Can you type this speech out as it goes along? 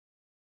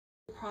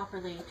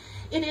properly.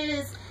 It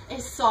is a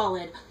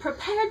solid,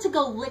 prepared to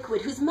go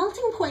liquid, whose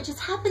melting point just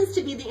happens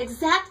to be the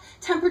exact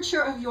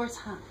temperature of your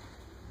tongue.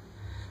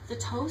 The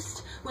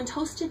toast, when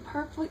toasted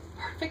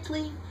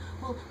perfectly,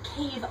 will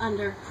cave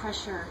under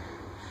pressure.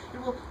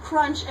 It will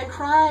crunch and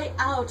cry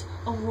out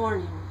a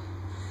warning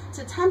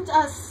to tempt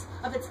us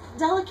of its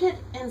delicate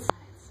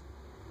insides.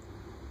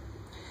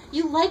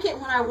 You like it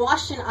when I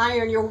wash and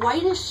iron your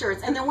whitest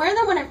shirts and then wear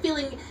them when I'm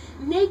feeling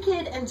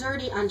naked and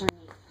dirty underneath.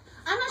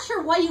 I'm not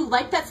sure why you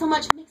like that so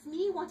much. It makes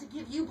me want to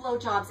give you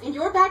blowjobs in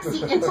your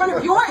backseat in front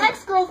of your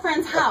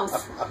ex-girlfriend's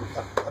house.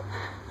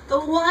 The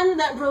one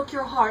that broke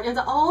your heart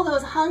into all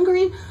those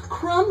hungry,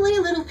 crumbly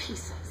little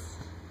pieces.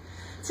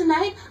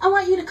 Tonight, I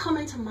want you to come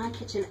into my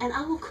kitchen and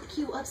I will cook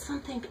you up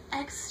something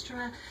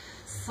extra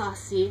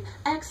saucy,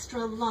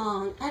 extra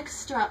long,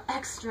 extra.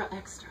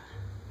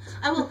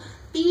 I will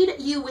feed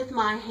you with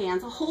my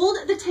hands. Hold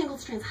the tangled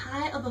strands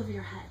high above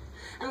your head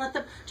and let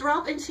them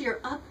drop into your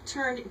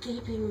upturned,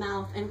 gaping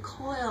mouth and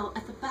coil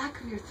at the back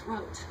of your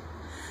throat.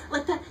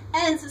 Let the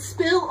ends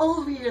spill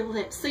over your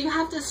lips so you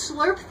have to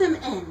slurp them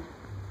in.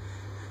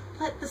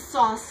 Let the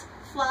sauce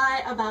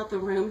fly about the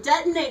room.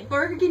 Detonate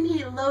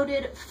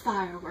burgundy-loaded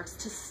fireworks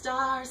to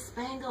star,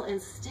 spangle,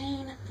 and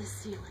stain the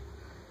ceiling.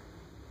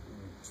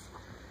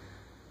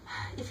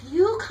 If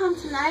you come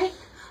tonight,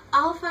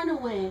 I'll find a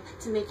way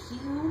to make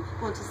you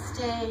want to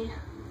stay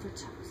for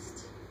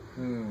toast.